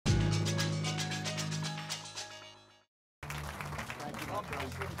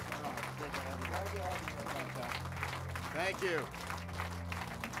Thank you.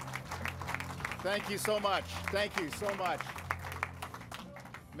 Thank you so much. Thank you so much.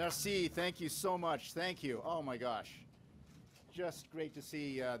 Merci. Thank you so much. Thank you. Oh my gosh. Just great to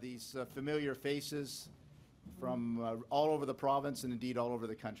see these familiar faces from all over the province and indeed all over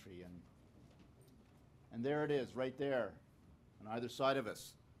the country. And there it is, right there, on either side of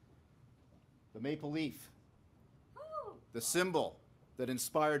us. The maple leaf, the symbol that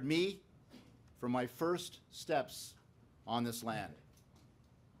inspired me for my first steps on this land.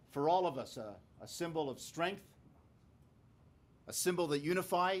 For all of us, a symbol of strength, a symbol that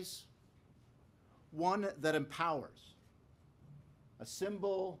unifies, one that empowers, a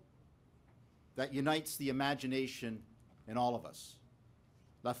symbol that unites the imagination in all of us.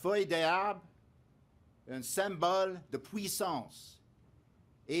 La feuille d'arbre, un symbole de puissance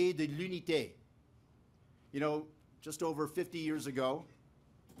et de l'unité. You know, just over 50 years ago,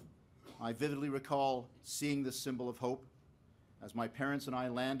 I vividly recall seeing this symbol of hope as my parents and I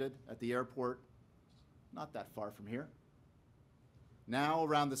landed at the airport, not that far from here. Now,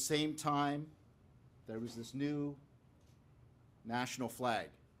 around the same time, there was this new national flag.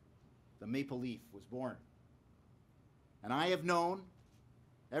 The maple leaf was born. And I have known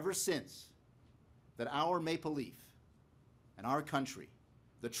ever since that our maple leaf and our country,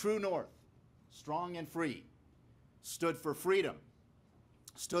 the true North, strong and free, stood for freedom,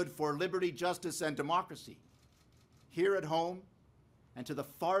 stood for liberty, justice, and democracy, here at home and to the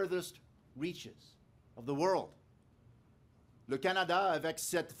farthest reaches of the world. Le Canada, avec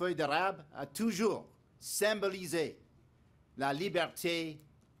cette feuille d'érable, a toujours symbolisé la liberté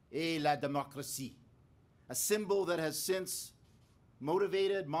et la démocratie, a symbol that has since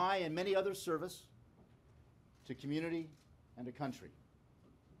motivated my and many others' service to community and to country.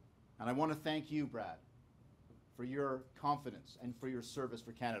 And I want to thank you, Brad, for your confidence and for your service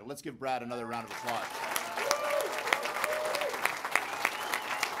for Canada. Let's give Brad another round of applause.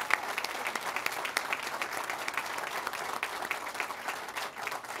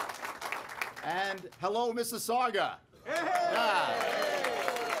 And hello, Mississauga. Yeah.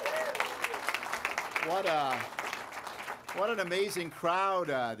 What an amazing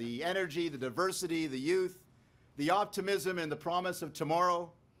crowd. The energy, the diversity, the youth, the optimism and the promise of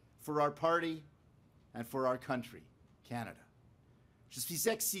tomorrow for our party and for our country, Canada. Je suis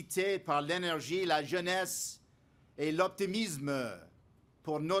excité par l'énergie, la jeunesse et l'optimisme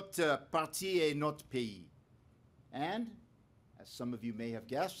pour notre parti et notre pays. And, as some of you may have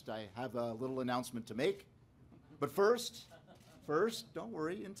guessed, I have a little announcement to make. But first, don't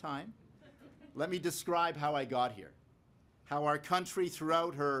worry, in time, let me describe how I got here. How our country,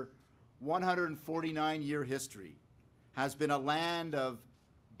 throughout her 149-year history, has been a land of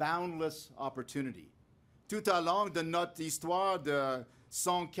boundless opportunity. Tout au long de notre histoire de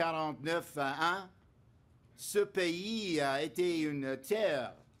 149 ans, ce pays a été une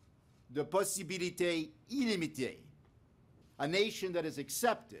terre de possibilités illimitées. A nation that has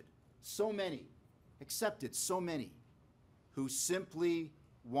accepted so many who simply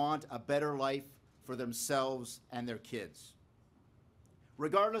want a better life for themselves and their kids.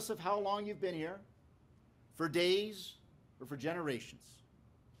 Regardless of how long you've been here, for days or for generations,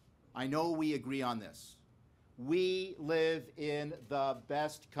 I know we agree on this. We live in the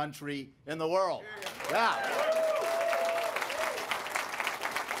best country in the world. Yeah.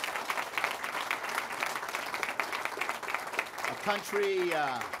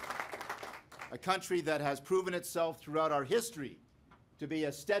 A country that has proven itself throughout our history to be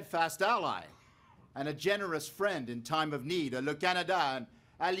a steadfast ally and a generous friend in time of need. Le Canada, un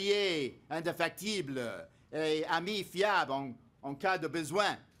allié indéfectible et ami fiable en cas de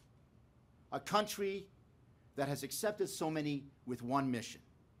besoin. A country that has accepted so many with one mission: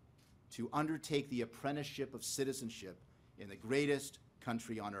 to undertake the apprenticeship of citizenship in the greatest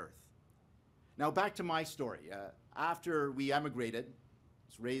country on earth. Now back to my story. After we emigrated, I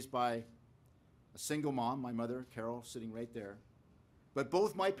was raised by a single mom, my mother, Carol, sitting right there. But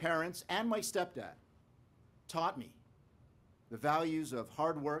both my parents and my stepdad taught me the values of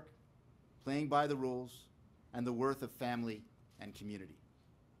hard work, playing by the rules, and the worth of family and community.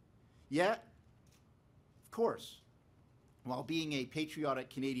 Yet, of course, while being a patriotic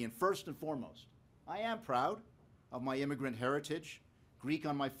Canadian first and foremost, I am proud of my immigrant heritage, Greek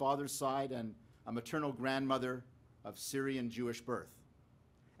on my father's side and a maternal grandmother of Syrian Jewish birth.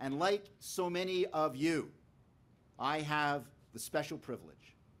 And like so many of you, I have the special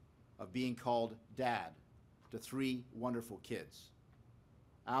privilege of being called dad to 3 wonderful kids.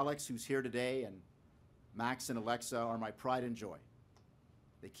 Alex, who's here today, and Max and Alexa are my pride and joy.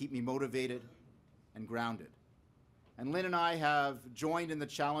 They keep me motivated and grounded. And Lynn and I have joined in the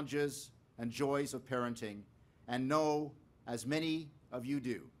challenges and joys of parenting and know, as many of you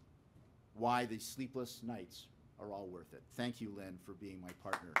do, why the sleepless nights are all worth it. Thank you, Lynn, for being my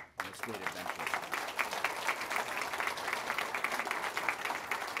partner in this great adventure.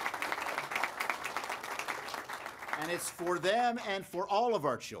 And it's for them and for all of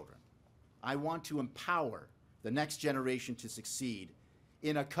our children. I want to empower the next generation to succeed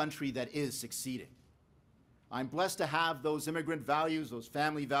in a country that is succeeding. I'm blessed to have those immigrant values, those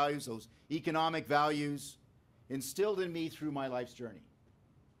family values, those economic values instilled in me through my life's journey.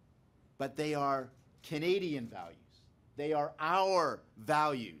 But they are Canadian values. They are our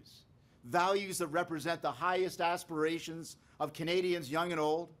values. Values that represent the highest aspirations of Canadians, young and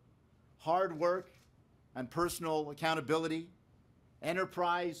old: hard work and personal accountability,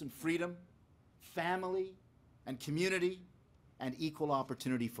 enterprise and freedom, family and community, and equal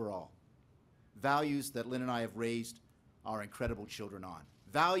opportunity for all. Values that Lynn and I have raised our incredible children on.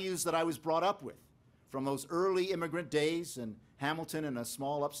 Values that I was brought up with from those early immigrant days in Hamilton in a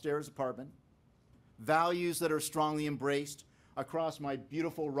small upstairs apartment. Values that are strongly embraced across my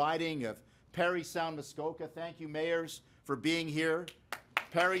beautiful riding of Parry Sound, Muskoka. Thank you, mayors, for being here.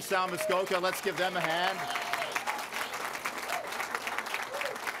 Parry Sound, Muskoka, let's give them a hand.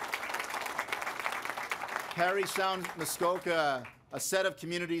 Parry Sound, Muskoka, a set of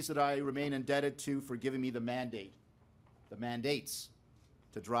communities that I remain indebted to for giving me the mandates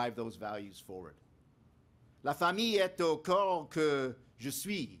to drive those values forward. La famille est au corps que je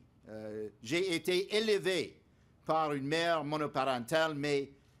suis. J'ai été élevé par une mère monoparentale,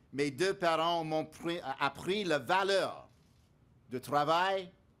 mais mes deux parents m'ont appris la valeur de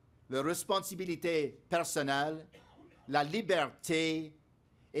travail, la responsabilité personnelle, la liberté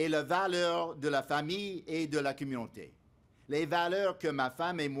et la valeur de la famille et de la communauté. Les valeurs que ma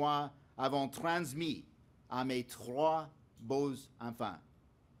femme et moi avons transmises à mes trois beaux enfants.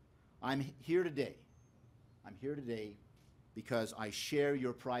 I'm here today because I share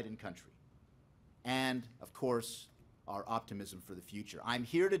your pride in country and, of course, our optimism for the future. I'm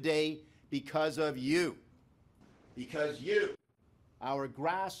here today because of you. Because you, our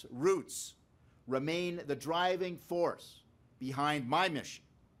grassroots, remain the driving force behind my mission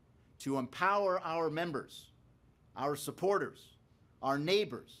to empower our members, our supporters, our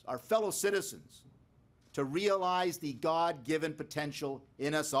neighbors, our fellow citizens, to realize the God-given potential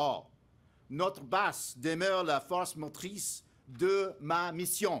in us all. Notre base demeure la force motrice de ma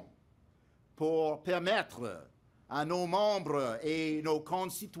mission pour permettre à nos membres et nos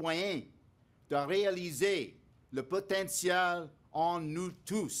concitoyens de réaliser le potentiel en nous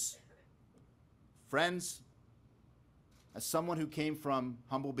tous. Friends, as someone who came from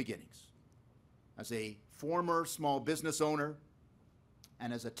humble beginnings, as a former small business owner,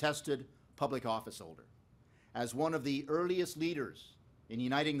 and as a tested public office holder, as one of the earliest leaders in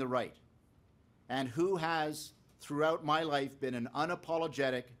uniting the right, and who has, throughout my life, been an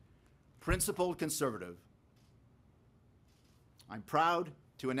unapologetic, principled conservative, I'm proud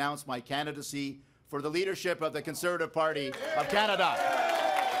to announce my candidacy for the leadership of the Conservative Party of Canada.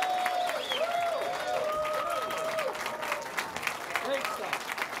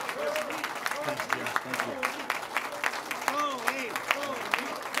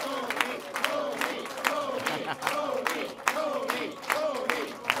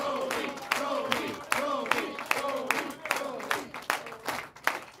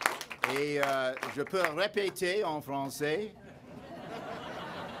 Et je peux répéter en français.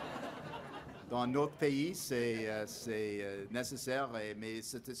 Dans notre pays, c'est nécessaire, mais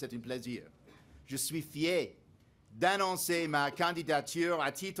c'est un plaisir. Je suis fier d'annoncer ma candidature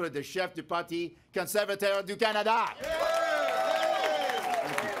à titre de chef du Parti conservateur du Canada.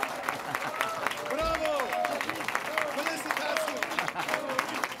 Bravo! Félicitations!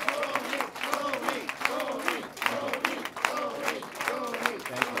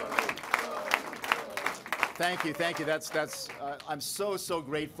 Thank you. I'm so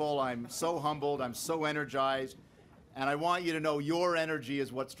grateful. I'm so humbled. I'm so energized. And I want you to know your energy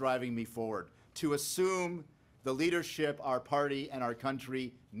is what's driving me forward, to assume the leadership our party and our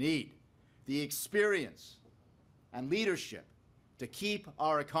country need, the experience and leadership to keep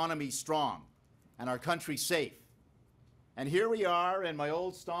our economy strong and our country safe. And here we are in my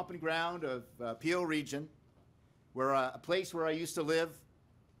old stomping ground of Peel Region, where a place where I used to live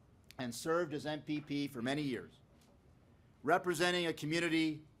and served as MPP for many years, representing a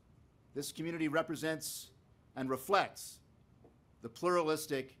community. This community represents and reflects the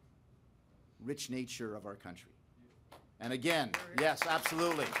pluralistic, rich nature of our country. And again, yes,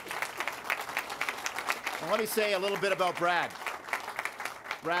 absolutely. And let me say a little bit about Brad.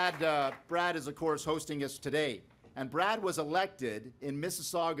 Brad is, of course, hosting us today. And Brad was elected in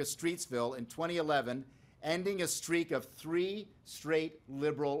Mississauga, Streetsville in 2011, ending a streak of 3 straight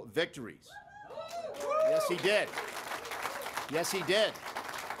Liberal victories. Yes, he did. Yes, he did.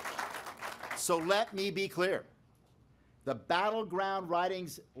 So let me be clear. The battleground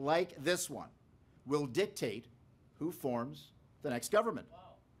ridings like this one will dictate who forms the next government.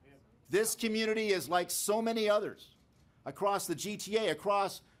 This community is like so many others across the GTA,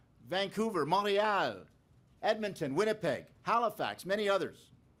 across Vancouver, Montreal, Edmonton, Winnipeg, Halifax, many others.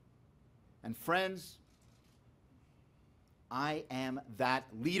 And friends, I am that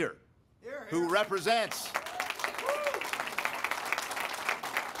leader who represents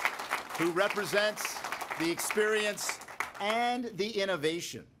the experience and the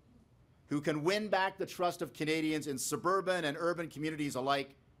innovation, who can win back the trust of Canadians in suburban and urban communities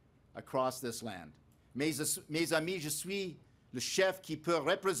alike across this land. Mes amis, je suis le chef qui peut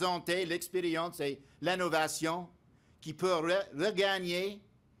représenter l'expérience et l'innovation, qui peut regagner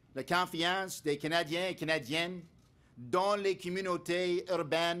la confiance des Canadiens et Canadiennes dans les communautés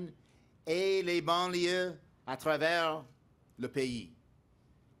urbaines et les banlieues à travers le pays.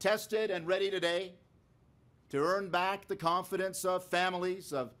 Tested and ready today to earn back the confidence of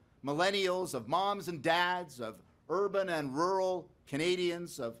families, of millennials, of moms and dads, of urban and rural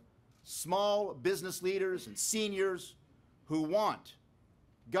Canadians, of small business leaders and seniors who want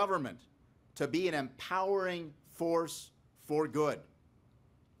government to be an empowering force for good,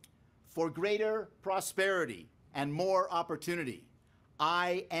 for greater prosperity and more opportunity.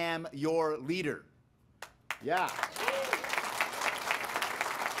 I am your leader. Yeah.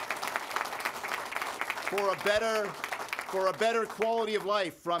 For a better quality of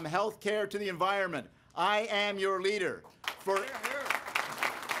life, from healthcare to the environment, I am your leader.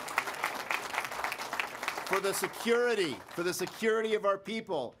 For the security of our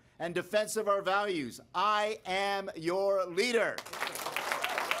people and defense of our values, I am your leader.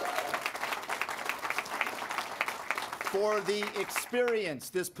 For the experience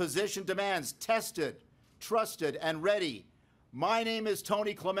this position demands, tested, trusted, and ready, my name is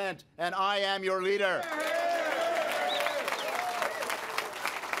Tony Clement, and I am your leader.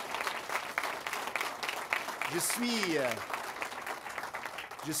 Je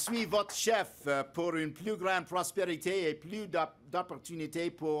suis votre chef pour une plus grande prospérité et plus d'opportunités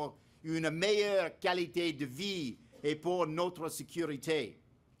pour une meilleure qualité de vie et pour notre sécurité.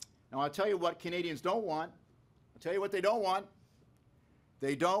 Now, I'll tell you what Canadians don't want. I'll tell you what they don't want.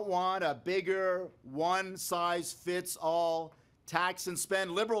 They don't want a bigger, one-size-fits-all tax and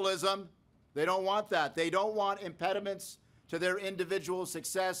spend liberalism. They don't want that. They don't want impediments to their individual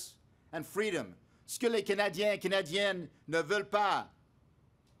success and freedom. Ce que les Canadiens et Canadiennes ne veulent pas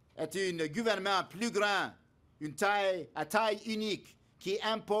est un gouvernement plus grand, à taille unique, qui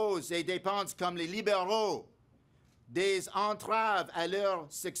impose des dépenses comme les libéraux, des entraves à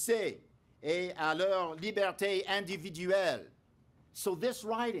leur succès et à leur liberté individuelle. So this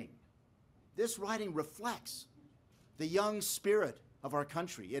riding reflects the young spirit of our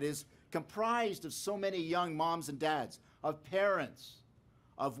country. It is comprised of so many young moms and dads, of parents,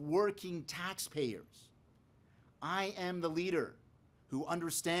 of working taxpayers. I am the leader who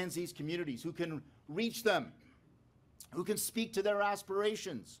understands these communities, who can reach them, who can speak to their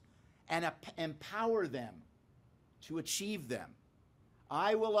aspirations and empower them to achieve them.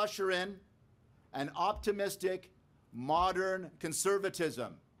 I will usher in an optimistic, modern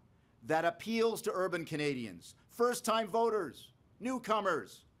conservatism that appeals to urban Canadians, first-time voters,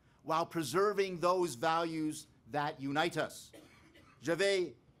 newcomers, while preserving those values that unite us. Je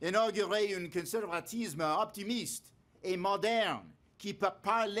vais inaugurer un conservatisme optimiste et moderne qui peut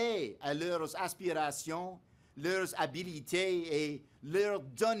parler à leurs aspirations, leurs habilités et leur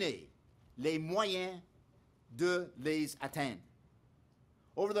donner les moyens de les atteindre.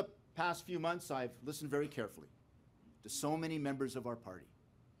 Over the past few months, I've listened very carefully to so many members of our party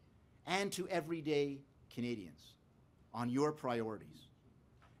and to everyday Canadians on your priorities.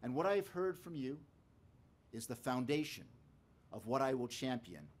 And what I've heard from you is the foundation of what I will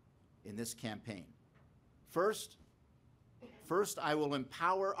champion in this campaign. First, I will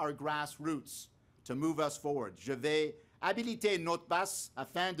empower our grassroots to move us forward. Je vais habiliter notre base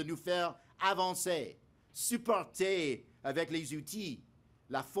afin de nous faire avancer, supporter avec les outils,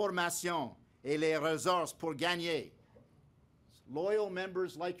 la formation et les ressources pour gagner. Loyal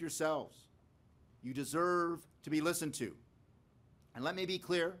members like yourselves, you deserve to be listened to. And let me be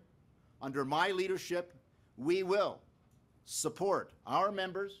clear, under my leadership, we will support our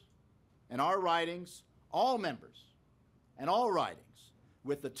members and our ridings, all members and all ridings,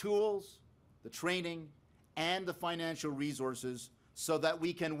 with the tools, the training, and the financial resources so that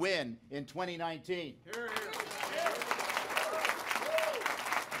we can win in 2019. Hear, hear.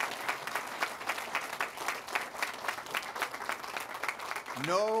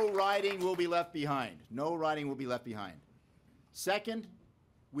 No riding will be left behind. No riding will be left behind. Second,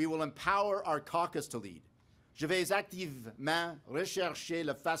 we will empower our caucus to lead. Je vais activement rechercher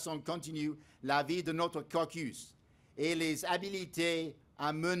la façon continue la vie de notre caucus et les habilités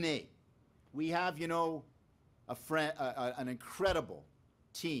à mener. We have, you know, an incredible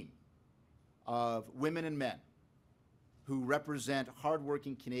team of women and men who represent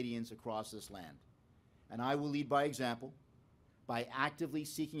hardworking Canadians across this land. And I will lead by example by actively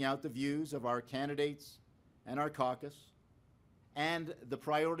seeking out the views of our candidates and our caucus and the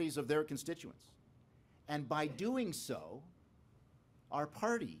priorities of their constituents. And by doing so, our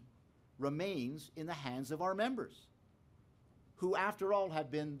party remains in the hands of our members, who, after all, have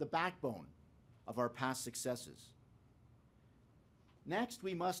been the backbone of our past successes. Next,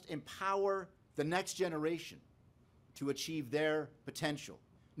 we must empower the next generation to achieve their potential.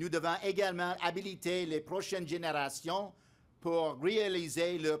 Nous devons également habiliter les prochaines générations pour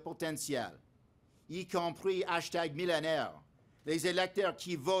réaliser leur potentiel, y compris #millénaire, les électeurs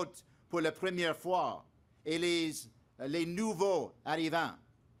qui votent pour la première fois et les nouveaux arrivants.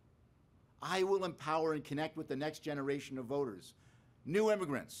 I will empower and connect with the next generation of voters, new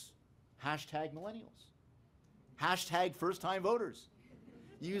immigrants, #millennials, #first-time voters,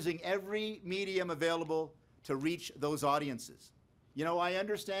 using every medium available to reach those audiences. You know, I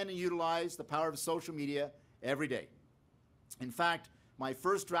understand and utilize the power of social media every day. In fact, my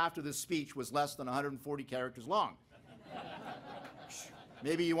first draft of this speech was less than 140 characters long.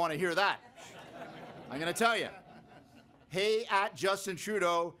 Maybe you want to hear that. I'm going to tell you. Hey, at Justin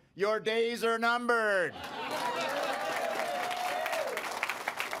Trudeau, your days are numbered.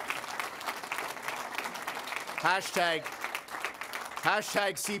 Hashtag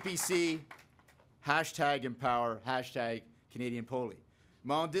CPC, #Empower, #Canadian Poli.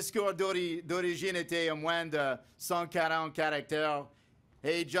 Mon discours d'origine était à moins de 140 caractères.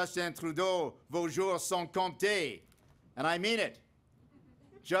 Hey, Justin Trudeau, vos jours sont comptés. And I mean it.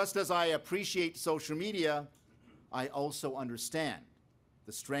 Just as I appreciate social media, I also understand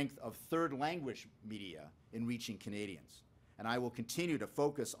the strength of third language media in reaching Canadians. And I will continue to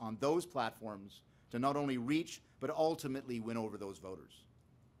focus on those platforms to not only reach, but ultimately win over those voters.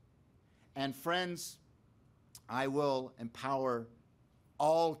 And friends, I will empower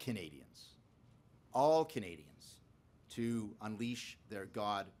all Canadians to unleash their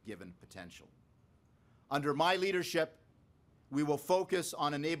God-given potential. Under my leadership, we will focus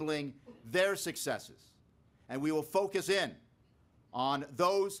on enabling their successes, and we will focus in on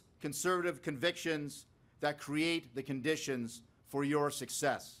those conservative convictions that create the conditions for your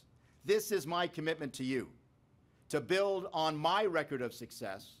success. This is my commitment to you, to build on my record of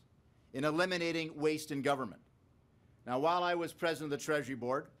success in eliminating waste in government. Now, while I was president of the Treasury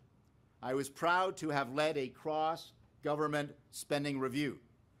Board, I was proud to have led a cross-government spending review,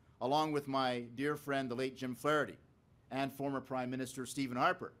 along with my dear friend, the late Jim Flaherty, and former Prime Minister Stephen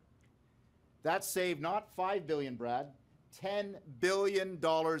Harper. That saved not $5 billion, Brad, $10 billion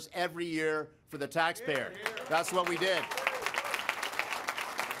every year for the taxpayer. That's what we did.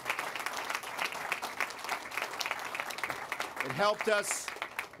 It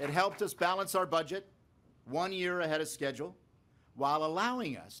helped us balance our budget 1 year ahead of schedule, while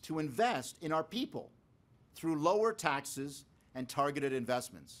allowing us to invest in our people through lower taxes and targeted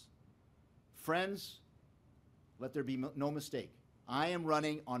investments. Friends, let there be no mistake. I am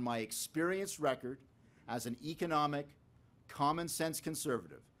running on my experienced record as an economic, common-sense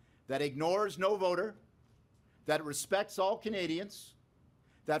conservative that ignores no voter, that respects all Canadians,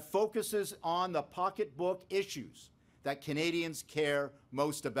 that focuses on the pocketbook issues that Canadians care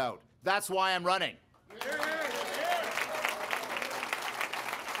most about. That's why I'm running.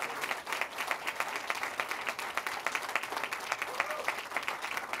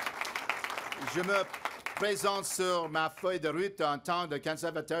 Je me présente sur ma feuille de route en tant que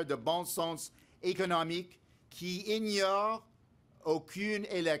conservateur de bon sens économique qui ignore aucun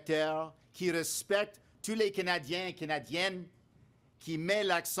électeur, qui respecte tous les Canadiens et Canadiennes, qui met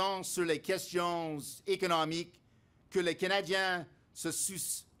l'accent sur les questions économiques que les Canadiens se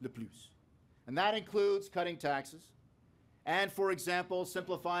soucient le plus. And that includes cutting taxes and, for example,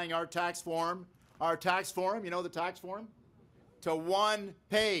 simplifying our tax form, you know the tax form, to one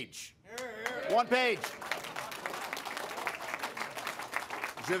page. One page.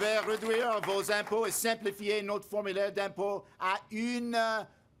 Je vais réduire vos impôts et simplifier notre formulaire d'impôt à une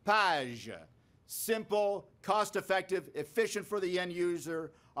page. Simple, cost-effective, efficient for the end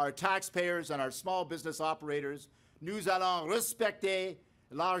user, our taxpayers and our small business operators. Nous allons respecter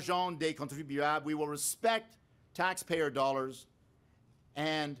l'argent des contribuables. We will respect taxpayer dollars,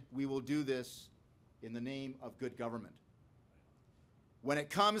 and we will do this in the name of good government. when it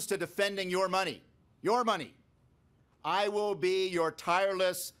comes to defending your money, I will be your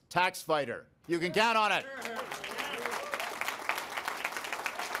tireless tax fighter. You can count on it.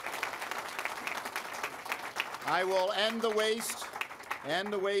 I will end the waste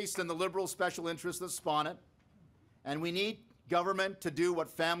and the liberal special interests that spawn it. And we need government to do what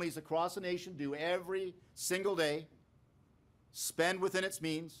families across the nation do every single day: spend within its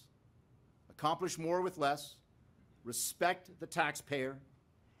means, accomplish more with less, respect the taxpayer,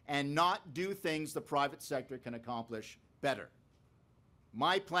 and not do things the private sector can accomplish better.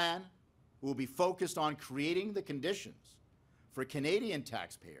 My plan will be focused on creating the conditions for Canadian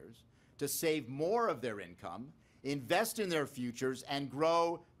taxpayers to save more of their income, invest in their futures, and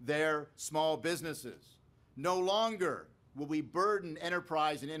grow their small businesses. No longer will we burden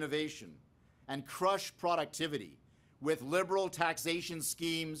enterprise and innovation and crush productivity with liberal taxation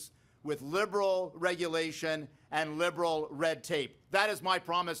schemes, with liberal regulation, and liberal red tape. That is my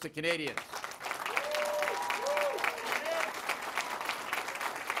promise to Canadians.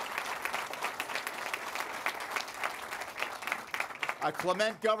 A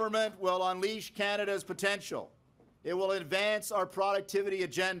Clement government will unleash Canada's potential. It will advance our productivity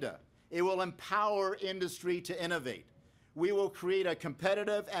agenda. It will empower industry to innovate. We will create a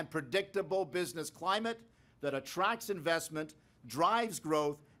competitive and predictable business climate that attracts investment, drives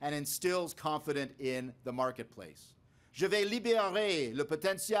growth, and instills confidence in the marketplace. Je vais libérer le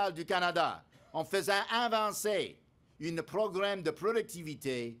potentiel du Canada en faisant avancer un programme de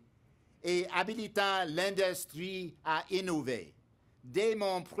productivité et habilitant l'industrie à innover. Dès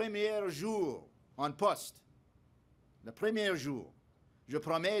mon premier jour en poste, le premier jour, je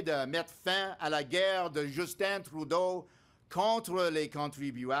promets de mettre fin à la guerre de Justin Trudeau contre les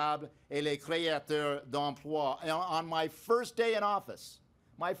contribuables et les créateurs d'emplois. On my first day in office,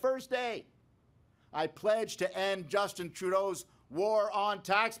 my first day, I pledge to end Justin Trudeau's war on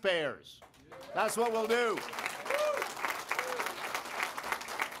taxpayers. That's what we'll do.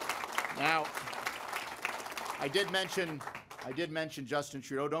 Now, I did mention Justin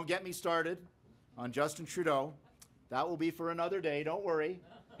Trudeau. Don't get me started on Justin Trudeau. That will be for another day. Don't worry.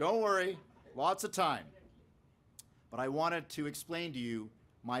 Don't worry. Lots of time. But I wanted to explain to you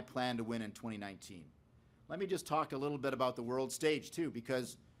my plan to win in 2019. Let me just talk a little bit about the world stage, too,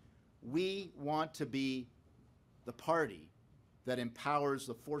 because we want to be the party that empowers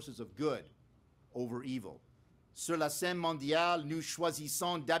the forces of good over evil. Sur la scène mondiale, nous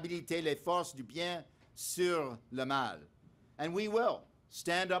choisissons d'habiliter les forces du bien sur le mal. And we will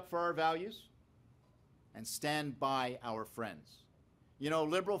stand up for our values and stand by our friends. You know,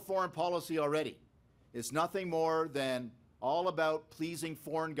 liberal foreign policy already is nothing more than all about pleasing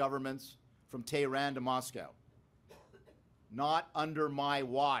foreign governments from Tehran to Moscow. Not under my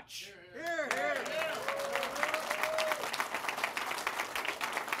watch. Here,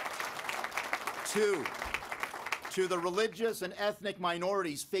 here. To the religious and ethnic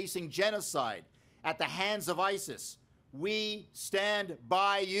minorities facing genocide at the hands of ISIS, we stand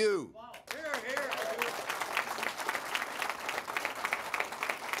by you. Here, here.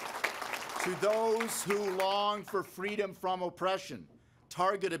 To those who long for freedom from oppression,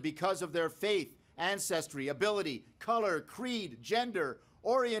 targeted because of their faith, ancestry, ability, color, creed, gender,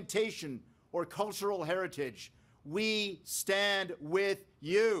 orientation, or cultural heritage, we stand with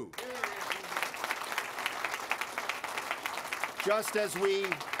you. Just as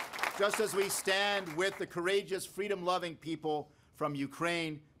we stand with the courageous, freedom-loving people from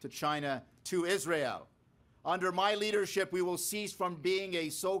Ukraine to China to Israel. Under my leadership, we will cease from being a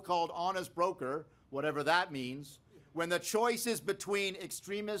so-called honest broker, whatever that means, when the choice is between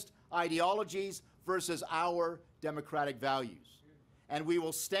extremist ideologies versus our democratic values. And we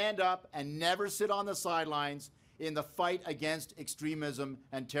will stand up and never sit on the sidelines in the fight against extremism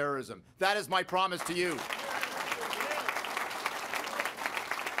and terrorism. That is my promise to you.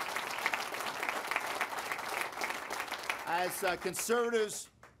 As conservatives,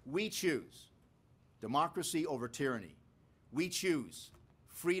 we choose democracy over tyranny. We choose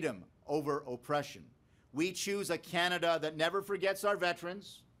freedom over oppression. We choose a Canada that never forgets our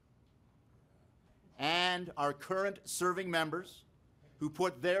veterans and our current serving members who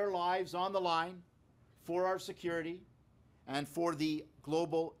put their lives on the line for our security and for the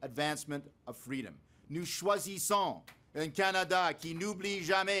global advancement of freedom. Nous choisissons un Canada qui n'oublie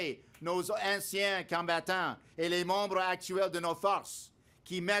jamais nos anciens combattants et les membres actuels de nos forces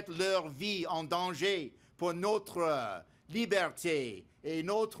qui mettent leur vie en danger pour notre liberté et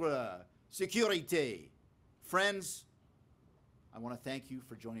notre sécurité. Friends, I want to thank you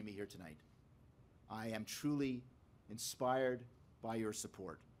for joining me here tonight. I am truly inspired by your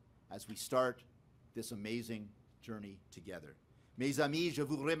support as we start this amazing journey together. Mes amis, je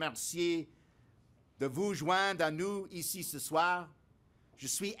vous remercie de vous joindre à nous ici ce soir. Je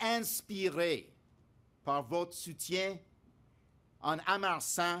suis inspiré par votre soutien en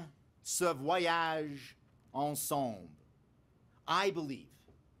amorçant ce voyage ensemble. I believe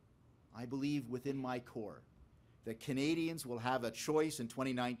within my core that Canadians will have a choice in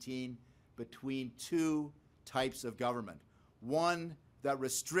 2019 between two types of government. One that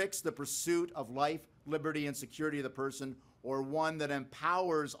restricts the pursuit of life, liberty, and security of the person, or one that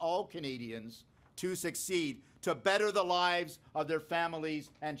empowers all Canadians to succeed, to better the lives of their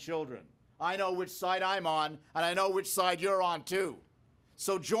families and children. I know which side I'm on, and I know which side you're on too.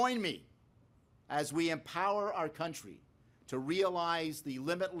 So join me as we empower our country to realize the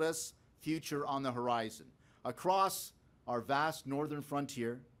limitless future on the horizon. Across our vast northern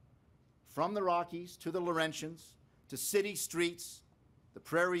frontier, from the Rockies to the Laurentians, to city streets, the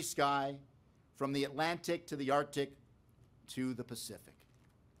prairie sky, from the Atlantic to the Arctic to the Pacific.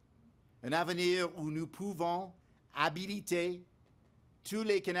 Un avenir où nous pouvons habiliter tous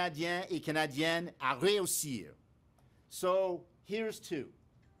les Canadiens et Canadiennes à réussir. So here's to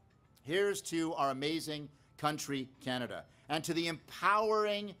our amazing country, Canada, and to the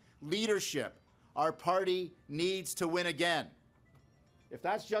empowering leadership our party needs to win again. If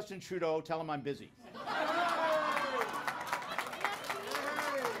that's Justin Trudeau, tell him I'm busy.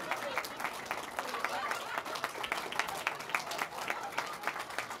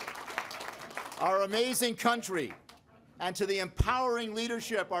 Our amazing country, and to the empowering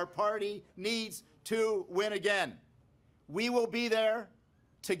leadership our party needs to win again. We will be there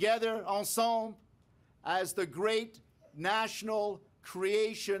together, ensemble, as the great national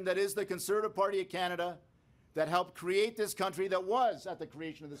creation that is the Conservative Party of Canada, that helped create this country, that was at the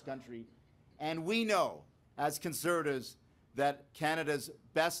creation of this country. And we know, as Conservatives, that Canada's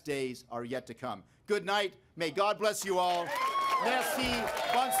best days are yet to come. Good night. May God bless you all. Merci.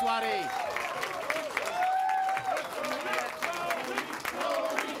 Bonne soirée.